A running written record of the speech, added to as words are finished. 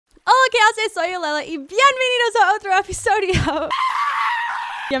¿qué haces? Soy Lele y bienvenidos a otro episodio.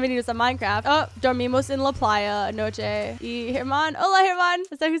 Bienvenidos a Minecraft. Oh, dormimos en la playa anoche. Y Germán, hola Germán,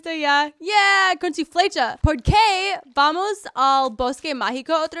 ¿está usted ya? Yeah, con su flecha. ¿Por qué vamos al bosque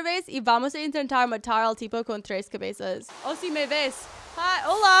mágico otra vez y vamos a intentar matar al tipo con 3 cabezas? Oh, si me ves. Hi,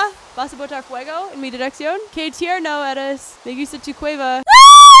 hola. ¿Vas a botar fuego en mi dirección? Qué tierno eres. Me gusta tu cueva. ¡Ah!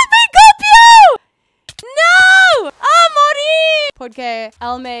 ¡Me copió! ¡No! ¡Ah, morí! Porque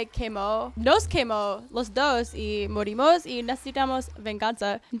él me quemó. Nos quemó los dos y morimos y necesitamos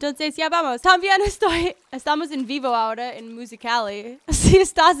venganza. Entonces ya vamos. También estamos en vivo ahora en Musical.ly. Si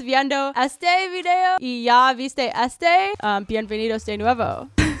estás viendo este video y ya viste este, bienvenidos de nuevo.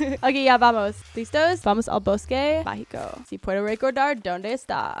 Ok, ya vamos. ¿Listos? Vamos al bosque mágico. Si puedo recordar dónde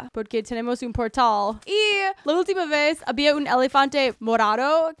está. Porque tenemos un portal. Y la última vez había un elefante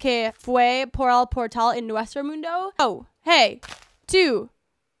morado que fue por el portal en nuestro mundo. Oh, hey, tú.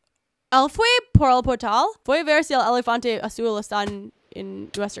 ¿Él fue por el portal? Voy a ver si el elefante azul está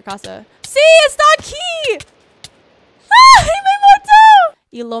en nuestra casa. ¡Sí! ¡Está aquí! ¡Ay, me mató!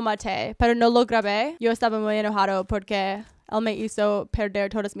 Y lo maté, pero no lo grabé. Yo estaba muy enojado porque él me hizo perder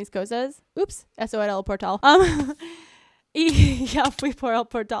todas mis cosas. Ups, eso era el portal. Y ya fui por el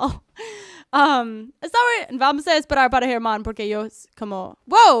portal. Vamos a esperar para Germán porque yo como...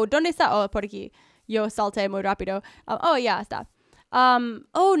 Wow, ¿dónde está? Oh, por aquí. Yo salté muy rápido. Oh, ya está.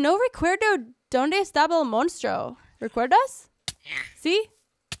 Oh, no recuerdo dónde estaba el monstruo. ¿Recuerdas? ¿Sí?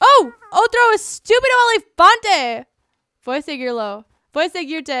 Oh, otro estúpido elefante. Voy a seguirlo. Voy a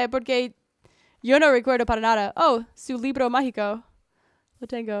seguirte porque yo no recuerdo para nada. Oh, su libro mágico. Lo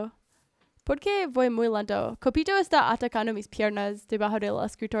tengo. ¿Por qué voy muy lento? Copito está atacando mis piernas debajo del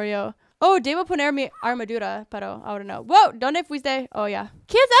escritorio. Oh, debo poner mi armadura, pero ahora no. Wow, ¿dónde fuiste? Oh, ya.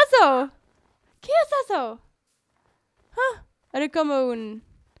 ¿Qué es eso? ¿Qué es eso? Huh, era como un...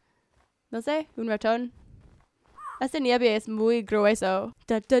 no sé, un ratón. Este nieve es muy grueso.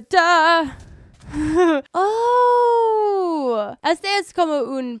 Da, da, da. Oh, este es como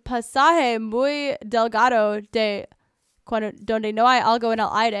un pasaje muy delgado de donde no hay algo en el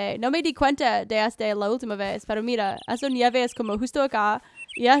aire. No me di cuenta de este la última vez, pero mira, esa nieve es como justo acá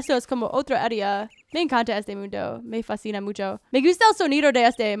y esto es como otra área. Me encanta este mundo, me fascina mucho. Me gusta el sonido de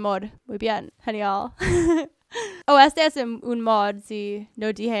este mod. Muy bien, genial. Oh, este es un mod, si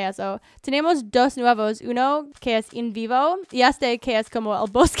no dije eso. Tenemos dos nuevos, uno que es en vivo y este que es como el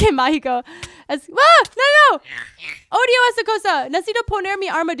bosque mágico. Es... ¡Ah! ¡No, no! Odio esa cosa. Necesito poner mi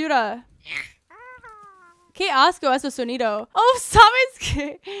armadura. ¡Qué asco ese sonido! Oh, ¿sabes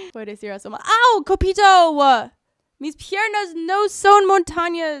qué? Voy a decir eso más. ¡Au! ¡Copito! Mis piernas no son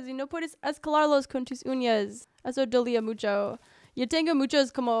montañas y no puedes escalarlos con tus uñas. Eso dolía mucho. Yo tengo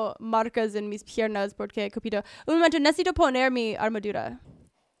muchas como marcas en mis piernas porque Copito... Un momento, necesito poner mi armadura.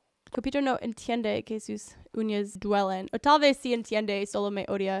 Copito no entiende que sus uñas duelen. O tal vez sí entiende y solo me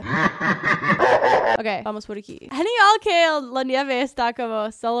odia. Ok, vamos por aquí. Genial que la nieve está como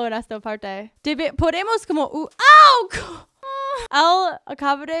solo en esta parte. Podemos como... ¡Au! Él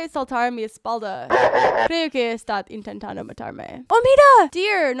acaba de saltar mi espalda. Creo que está intentando matarme. ¡Oh, mira!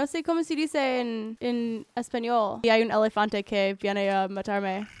 Deer. No sé cómo se dice en español. Y hay un elefante que viene a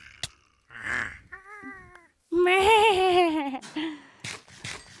matarme.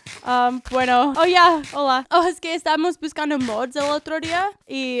 Bueno. Oh, ya. Hola. Oh, es que estamos buscando mods el otro día.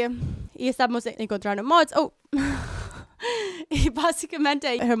 Y estamos encontrando mods. Oh. Y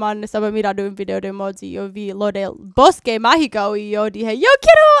básicamente Germán estaba mirando un video de mods y yo vi lo del bosque mágico y yo dije, yo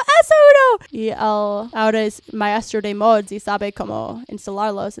quiero eso uno. Y él ahora es maestro de mods y sabe cómo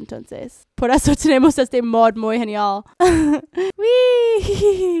instalarlos, entonces por eso tenemos este mod muy genial.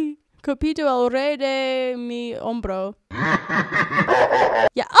 Wee. Copito el rey de mi hombro.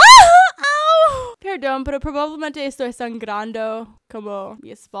 Ya. ¡Oh! Perdón, pero probablemente estoy sangrando como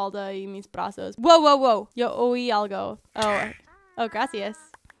mi espalda y mis brazos. Wow, wow, wow. Yo oí algo. Oh, gracias.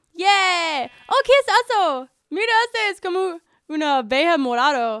 ¡Yeah! Oh, ¿qué es eso? Mira, este es como una abeja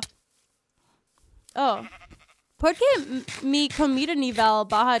morado. Oh. ¿Por qué mi comida nivel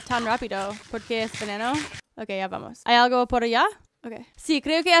baja tan rápido? ¿Por qué es veneno? Ok, ya vamos. ¿Hay algo por allá? Okay. Sí,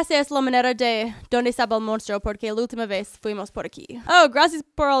 creo que esa es la manera de dónde estaba el monstruo porque la última vez fuimos por aquí. Oh, gracias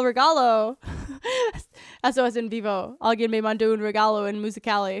por el regalo. Eso es en vivo. Alguien me mandó un regalo en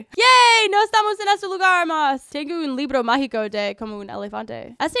Musical.ly. ¡Yay! No estamos en ese lugar más. Tengo un libro mágico de como un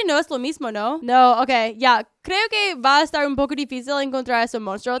elefante. Ese no es lo mismo, ¿no? No, ok, ya. Creo que va a estar un poco difícil encontrar ese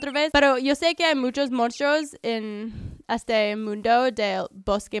monstruo otra vez. Pero yo sé que hay muchos monstruos en este mundo del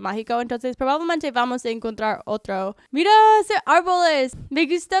bosque mágico. Entonces probablemente vamos a encontrar otro. Mira ese árboles. Me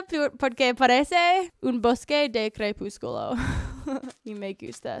gusta porque parece un bosque de crepúsculo. Y me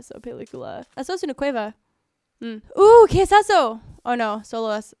gusta esa película. Eso es una cueva. ¿Qué es eso? Oh, no,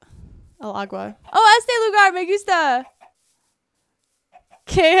 solo es el agua. Oh, este lugar me gusta.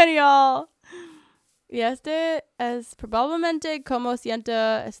 ¡Qué genial! Y este es probablemente como siento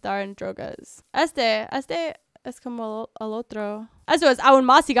estar en drogas. Este es como el otro. Eso es aún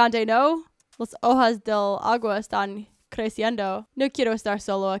más gigante, ¿no? Las hojas del agua están creciendo. No quiero estar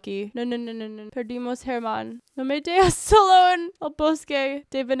solo aquí. No. Perdimos Germán. No me dejes solo en el bosque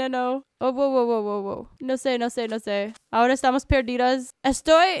de veneno. Oh, wow. No sé. Ahora estamos perdidos.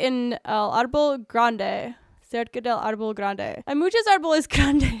 Estoy en el árbol grande. Cerca del árbol grande. Hay muchos árboles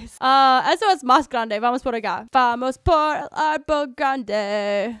grandes. Eso es más grande. Vamos por acá. Vamos por el árbol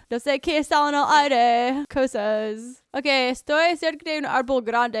grande. No sé qué está en el aire. Cosas. Ok, estoy cerca de un árbol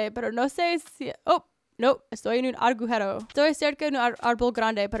grande, pero no sé si... Oh, no. Estoy en un agujero. Estoy cerca de un árbol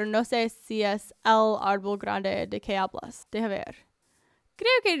grande, pero no sé si es el árbol grande de que hablas. Deja ver.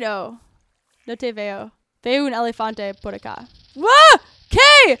 Creo que no. No te veo. Veo un elefante por acá. ¡Wow!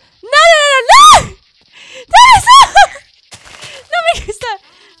 ¿Qué? ¡No! No me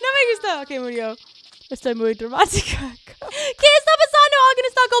gusta. Ok, murió. Estoy muy dramática. ¿Qué está pasando? Alguien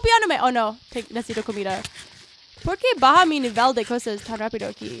está golpeándome. Oh, no. Necesito comida. ¿Por qué baja mi nivel de cosas tan rápido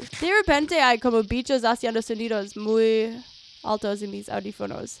aquí? De repente hay como bichos haciendo sonidos muy altos en mis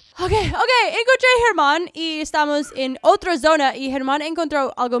audífonos. Ok. Encontré a Germán y estamos en otra zona y Germán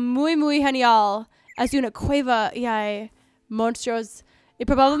encontró algo muy genial. Es una cueva y hay monstruos. Y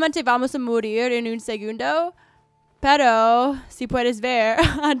probablemente vamos a morir en un segundo. Pero, si puedes ver,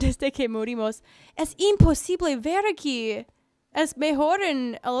 antes de que morimos, es imposible ver aquí. Es mejor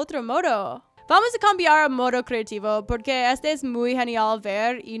en el otro modo. Vamos a cambiar a modo creativo, porque este es muy genial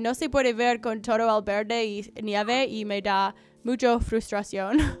ver y no se puede ver con todo el verde y nieve y me da mucha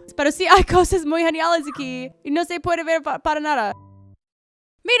frustración. Pero sí hay cosas muy geniales aquí y no se puede ver para nada.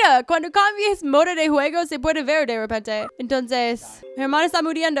 Mira, cuando cambies modo de juego se puede ver de repente. Entonces, mi hermano está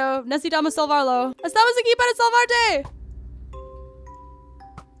muriendo. Necesitamos salvarlo. Estamos aquí para salvarte.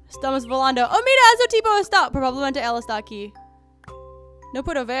 Estamos volando. Oh, mira, ese tipo está... Probablemente él está aquí. No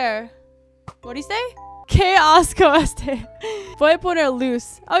puedo ver. ¿What dice? ¡Qué asco este! Voy a poner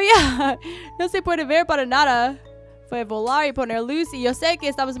luz. Oh, yeah. No se puede ver para nada. Voy a volar y poner luz. Y yo sé que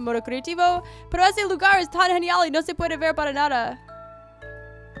estamos en modo creativo. Pero ese lugar es tan genial y no se puede ver para nada.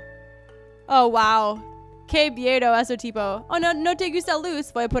 Oh, wow. Qué miedo ese tipo. Oh, no te gusta la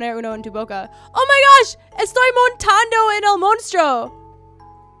luz. Voy a poner uno en tu boca. Oh my gosh. Estoy montando en el monstruo.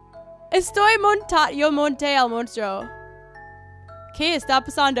 Yo monté al monstruo. ¿Qué está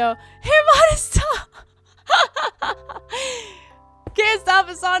pasando? Germán está... ¿Qué está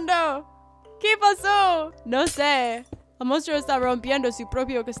pasando? ¿Qué pasó? No sé. El monstruo está rompiendo su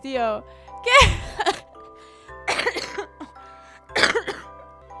propio castillo. ¿Qué?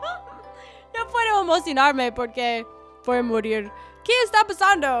 No puedo emocionarme porque voy a morir. ¿Qué está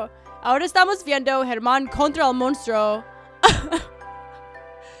pasando? Ahora estamos viendo Germán contra el monstruo.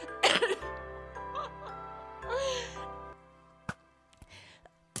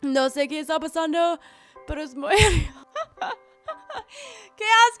 No sé qué está pasando, pero es muy... ¡Qué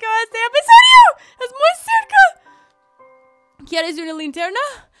asco este episodio! ¡Es muy cerca! ¿Quieres una linterna?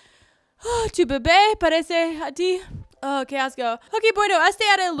 Oh, tu bebé parece a ti. Oh, qué asco. Ok, bueno, este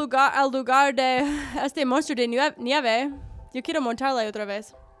era el lugar de este monstruo de nieve. Yo quiero montarle otra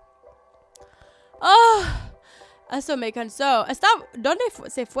vez. Oh, eso me cansó. ¿Dónde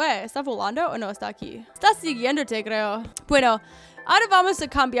se fue? ¿Está volando o no está aquí? Está siguiéndote, creo. Bueno, ahora vamos a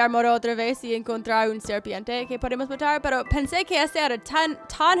cambiar modo otra vez y encontrar un serpiente que podemos matar. Pero pensé que este era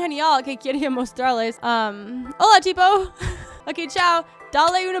tan genial que quería mostrarles. Hola, tipo. Ok, chao.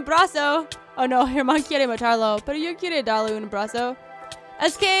 Dale un abrazo. Oh no, Germán quiere matarlo, pero yo quiero darle un abrazo.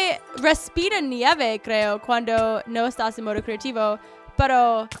 Es que respira nieve, creo, cuando no estás en modo creativo.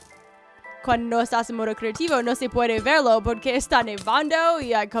 Pero cuando no estás en modo creativo no se puede verlo porque está nevando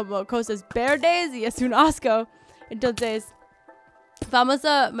y hay como cosas verdes y es un asco. Entonces, vamos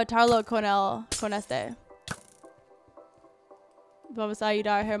a matarlo con este. Vamos a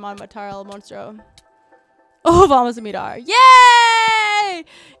ayudar a Germán a matar al monstruo. Oh, vamos a mirar. ¡Yay!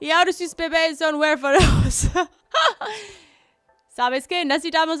 Y ahora sus bebés son huérfanos. ¿Sabes qué?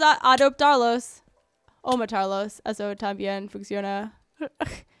 Necesitamos adoptarlos. O matarlos. Eso también funciona.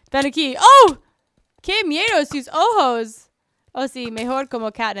 Ven aquí. ¡Oh! ¡Qué miedo sus ojos! Oh, sí. Mejor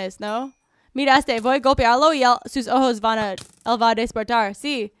como Katniss, ¿no? Mira voy a golpearlo y sus ojos él va a despertar.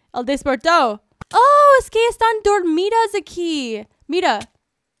 Sí. Él despertó. ¡Oh! Es que están dormidas aquí. Mira.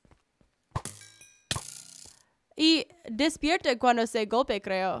 Y despierta cuando se golpe,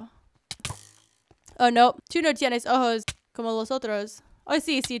 creo. Oh, no. Tú no tienes ojos. como los otros. Oh,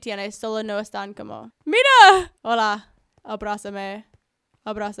 sí, sí tienes, solo no están como... ¡Mira! Hola, abrázame.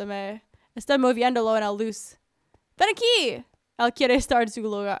 Abrázame. Estoy moviéndolo en la luz. ¡Ven aquí! Él quiere estar en su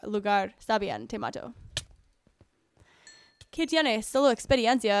lugar. Está bien, te mato. ¿Qué tienes? Solo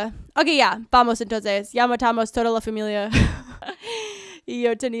experiencia. Ok, ya, vamos entonces. Ya matamos toda la familia. Y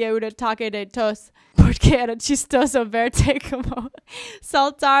yo tenía un ataque de tos. Porque era chistoso verte como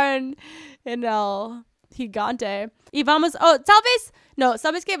saltar en el gigante. Y vamos... Oh, tal vez... No,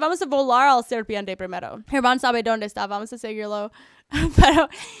 ¿sabes qué? Vamos a volar al serpiente primero. Germán sabe dónde está. Vamos a seguirlo. Pero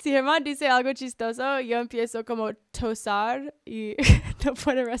si Germán dice algo chistoso, yo empiezo como tosar y no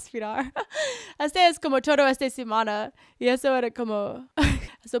puedo respirar. Este es como todo esta semana. Y eso era como...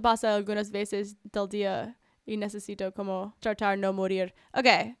 Eso pasa algunas veces del día. Y necesito como tratar de no morir.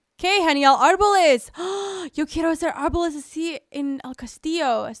 Ok. ¡Qué genial! ¡Árboles! ¡Oh! Yo quiero hacer árboles así en el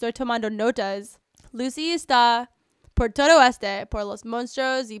castillo. Estoy tomando notas. Lucy está por todo por los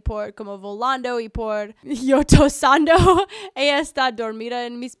monstruos y por como volando y por yo tosando. Ella está dormida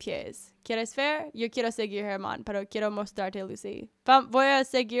en mis pies. ¿Quieres ver? Yo quiero seguir Germán, pero quiero mostrarte Lucy. Voy a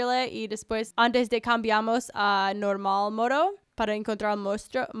seguirle y después, antes de cambiamos a normal modo, para encontrar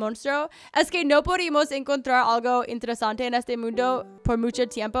monstruo. Es que no pudimos encontrar algo interesante en este mundo por mucho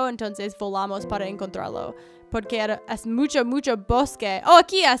tiempo, entonces volamos para encontrarlo. Porque es mucho bosque. Oh,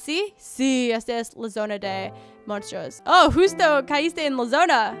 aquí así. Sí, esta es la zona de monstruos. Oh, justo caíste en la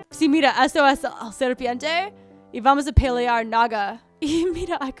zona. Sí, mira, esto es el serpiente. Y vamos a pelear naga. Y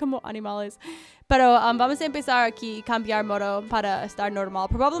mira, hay como animales. Pero vamos a empezar aquí y cambiar modo para estar normal.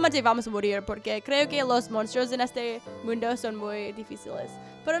 Probablemente vamos a morir porque creo que los monstruos en este mundo son muy difíciles.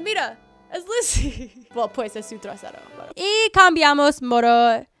 Pero mira, es Lucy. Bueno, pues es su trasero. Pero. Y cambiamos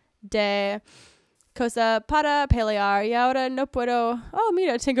modo de cosa para pelear. Y ahora no puedo... Oh,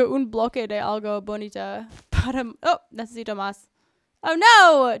 mira, tengo un bloque de algo bonito. Oh, necesito más. Oh,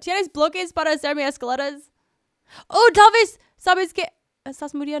 no. ¿Tienes bloques para hacerme escaleras? Oh, tal vez... ¿Sabes qué?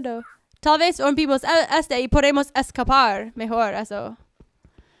 Estás muriendo. Tal vez rompimos este y podemos escapar. Mejor eso.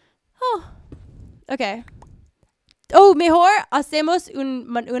 Oh. Ok. Oh, mejor hacemos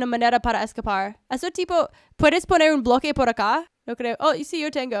una manera para escapar. Eso tipo, ¿puedes poner un bloque por acá? No creo. Oh, sí, yo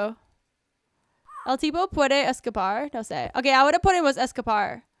tengo. El tipo puede escapar. No sé. Ok, ahora podemos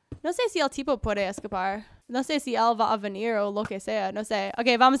escapar. No sé si el tipo puede escapar. No sé si él va a venir o lo que sea. No sé. Ok,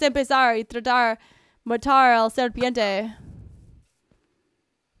 vamos a empezar y tratar de matar al serpiente.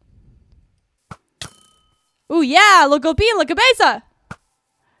 Yeah, lo golpeé en la cabeza.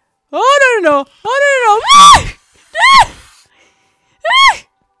 Oh, no. Oh, no.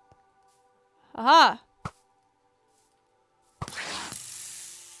 Ajá.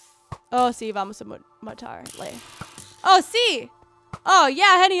 Oh, sí, vamos a matarle. Oh, sí. Oh,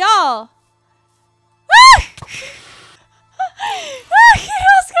 yeah, genial. ¡Qué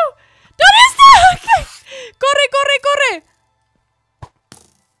asco! ¿Dónde está? Okay. Corre.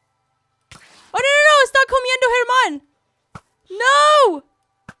 Oh, no, está comiendo Germán. No.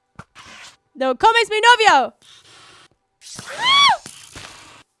 No, comes mi novio.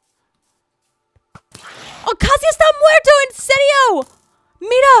 Oh, casi está muerto, en serio.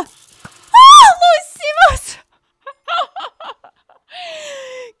 Mira. ¡Lo hicimos!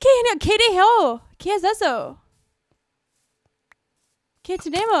 ¿Qué dejó? ¿Qué es eso? ¿Qué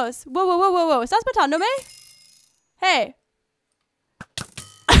tenemos? Wow. ¿Estás matándome? Hey.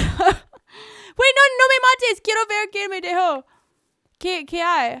 Wait, no me mates. Quiero ver quién me dejó. ¿Qué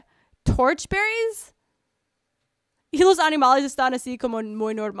hay? Torchberries? Y los animales están así como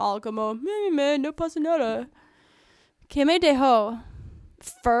muy normal. Como, no pasa nada. ¿Qué me dejó?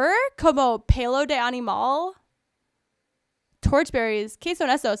 ¿Fur? ¿Como pelo de animal? Torchberries. ¿Qué son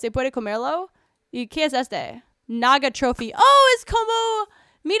esos? ¿Se puede comerlo? ¿Y qué es este? Naga trophy. Oh, es como...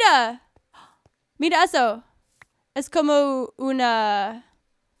 Mira eso. Es como una...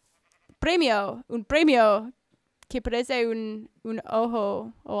 un premio que parece un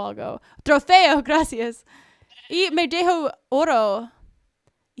ojo o algo. Trofeo, gracias. Y me dejo oro.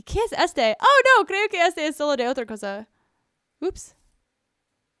 ¿Y qué es este? Oh, no, creo que este es solo de otra cosa. Ups.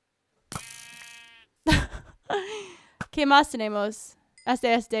 ¿Qué más tenemos?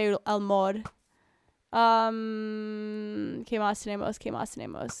 Este es de el mod. ¿Qué más tenemos?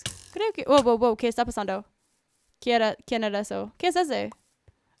 Creo que... Wow, ¿qué está pasando? ¿Quién era eso? ¿Qué es ese?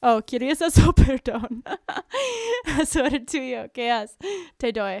 Oh, ¿querías eso? Perdón. Eso era tuyo. ¿Qué es?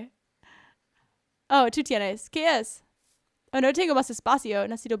 Te doy. Oh, tú tienes. ¿Qué es? Oh, no tengo más espacio.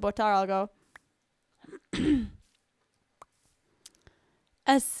 Necesito botar algo.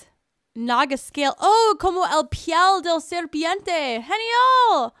 Es naga scale. Oh, como el piel del serpiente.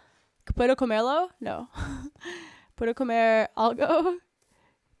 ¡Genial! ¿Puedo comerlo? No. ¿Puedo comer algo?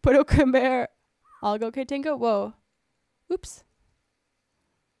 ¿Puedo comer algo que tengo? Wow. Ups.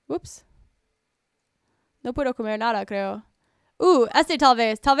 Ups. No puedo comer nada, creo. Este tal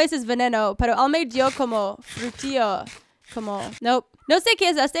vez es veneno, pero él me dio como frutillo. Como, no sé qué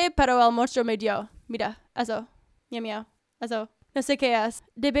es este, pero el monstruo me dio. Mira, eso. Miau, miau. Eso. No sé qué es.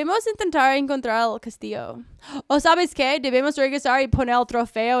 Debemos intentar encontrar el castillo. ¿O sabes qué? Debemos regresar y poner el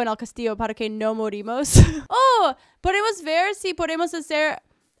trofeo en el castillo para que no morimos. Podemos ver si podemos hacer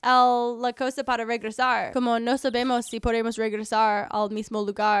la cosa para regresar. Como no sabemos si podemos regresar al mismo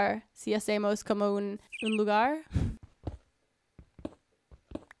lugar. Si hacemos como un lugar.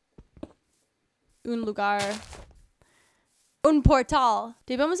 Un lugar. Un portal.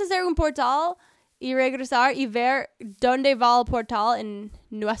 Debemos hacer un portal y regresar y ver dónde va el portal en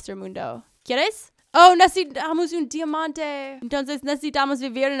nuestro mundo. ¿Quieres? Necesitamos un diamante. Entonces, ¿necesitamos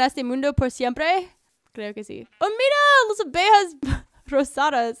vivir en este mundo por siempre? Creo que sí. ¡Oh, mira! Las abejas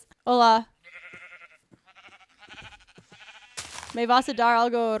rosadas. Hola. ¿Me vas a dar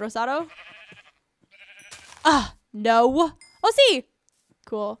algo rosado? No. ¡Oh, sí!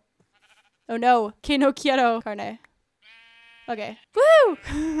 Cool. Oh, no. Que no quiero carne. Okay. ¡Woo!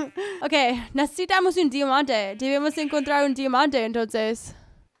 Okay, necesitamos un diamante. Debemos encontrar un diamante, entonces.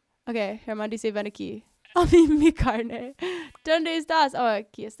 Okay, Germán dice, ven aquí. Mi carne. ¿Dónde estás?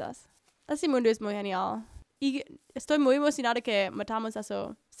 Aquí estás. Este mundo es muy genial. Y estoy muy emocionada que matamos a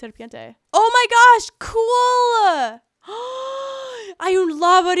su serpiente. ¡Oh, my gosh! ¡Cool! Hay un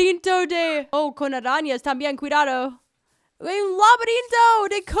laberinto de... con arañas también, cuidado. Hay un laberinto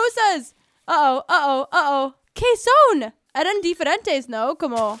de cosas. ¿Qué son? Eran diferentes, ¿no?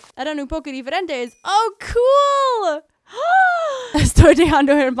 Como, eran un poco diferentes. ¡Oh, cool! Estoy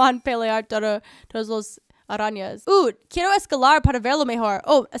dejando a Germán pelear todos los arañas. Quiero escalar para verlo mejor.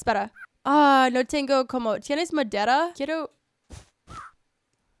 Espera. No tengo como... ¿Tienes madera? Quiero...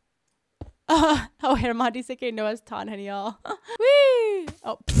 Germán dice que no es tan genial.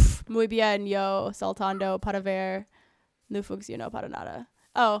 Muy bien, yo saltando para ver. No funcionó para nada.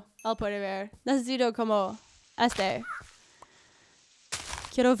 Él puede ver. Necesito como...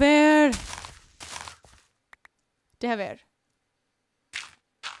 Quiero ver. Deja ver.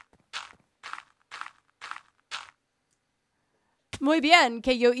 Muy bien,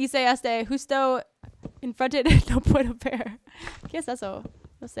 que yo hice justo enfrente de... No puedo ver. ¿Qué es eso?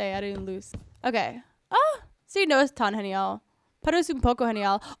 No sé, haré un luz. Ok. Sí, no es tan genial. Pero es un poco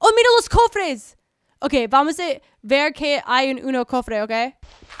genial. Mira los cofres. Ok, vamos a ver que hay en uno cofre, ¿ok?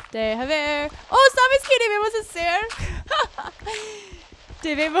 Deja ver. ¿Sabes qué debemos hacer?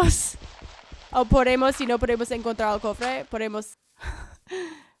 Debemos... podemos, si no podemos encontrar el cofre, podemos...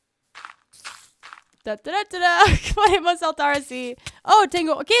 Podemos saltar así.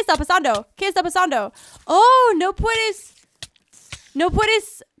 ¿Qué está pasando? ¿Qué está pasando? No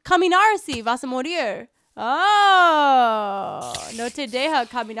puedes caminar así, vas a morir. No te deja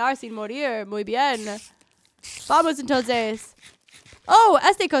caminar sin morir. Muy bien. Vamos entonces.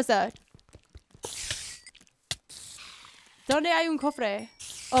 Esta cosa. ¿Dónde hay un cofre?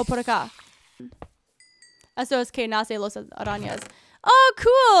 Por acá. Esto es que nace los arañas.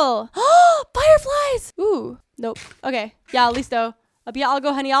 Cool. Fireflies. No. Ok, ya, listo. ¿Había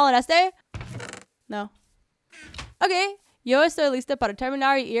algo genial en este? No. Ok, yo estoy lista para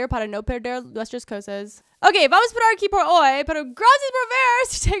terminar y ir para no perder nuestras cosas. Ok, vamos a parar aquí por hoy, pero gracias por ver.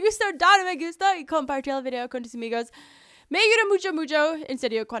 Si te gustó, dale me gusta y comparte el video con tus amigos. Me ayuda mucho, mucho, en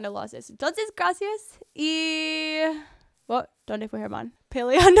serio, cuando lo haces. Entonces, gracias y... ¿Dónde fue Germán?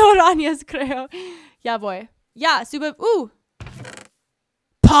 Peleando arañas, creo. Ya voy. Ya, subo...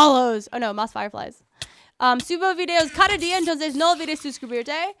 Polos. No, más fireflies. Subo videos cada día, entonces no olvides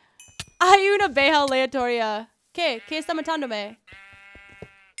suscribirte. Hay una abeja aleatoria. ¿Qué? ¿Qué está matándome?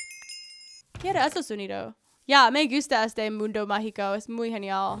 ¿Qué era ese sonido? Ya, me gusta este mundo mágico. Es muy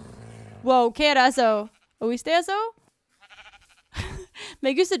genial. Wow, ¿qué era eso? ¿Oíste eso?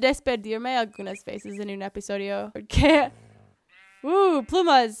 Me gusta despedirme algunas veces en un episodio. ¿Qué?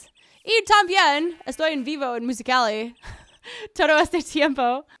 Plumas. Y también estoy en vivo en Musical.ly. Todo este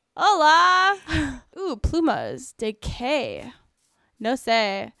tiempo. Hola. Plumas. ¿De qué? No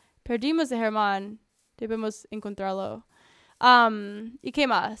sé. Perdimos a Germán. Debemos encontrarlo. ¿Y qué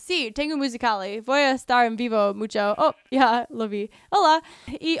más? Sí, tengo Musical.ly. Voy a estar en vivo mucho. Ya, lo vi. Hola.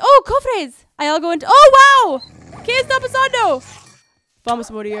 Y, cofres. Hay algo en... wow. ¿Qué está pasando? Vamos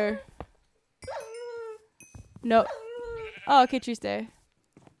a morir. No. Qué triste.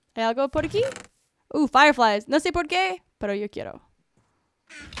 ¿Hay algo por aquí? Fireflies. No sé por qué, pero yo quiero.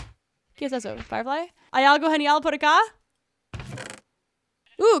 ¿Qué es eso? ¿Firefly? ¿Hay algo genial por acá?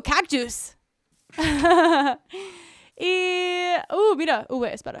 Cactus. Y... mira.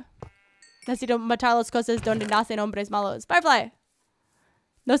 Wait, espera. Necesito matar las cosas donde nacen hombres malos. Firefly.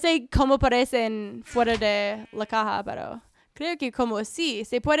 No sé cómo parecen fuera de la caja, pero creo que como así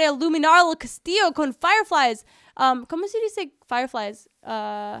se puede iluminar el castillo con fireflies. ¿Cómo se dice fireflies?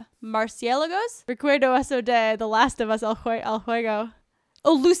 Marciélagos. Recuerdo eso de The Last of Us, el juego.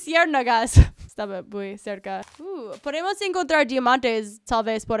 O luciérnagas. Estaba muy cerca. Podemos encontrar diamantes tal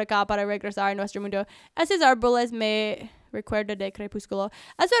vez por acá para regresar a nuestro mundo. Esos árboles me recuerdan de Crepúsculo.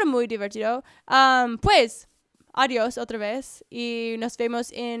 Eso era muy divertido. Pues... adiós otra vez y nos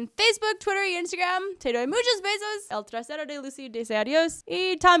vemos en Facebook, Twitter y Instagram. Te doy muchos besos. El trasero de Lucy dice adiós.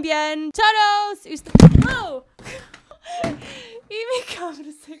 Y también todos. ¡Oh! Y mi cámara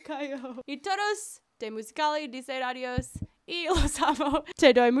se cayó. Y todos de Musicali dicen adiós. Y los amo.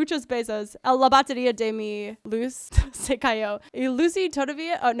 Te doy muchos besos. La batería de mi luz se cayó. Y Lucy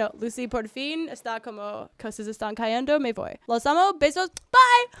todavía... Oh, no. Lucy por fin está como cosas están cayendo. Me voy. Los amo. Besos.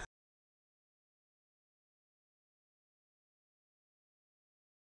 Bye.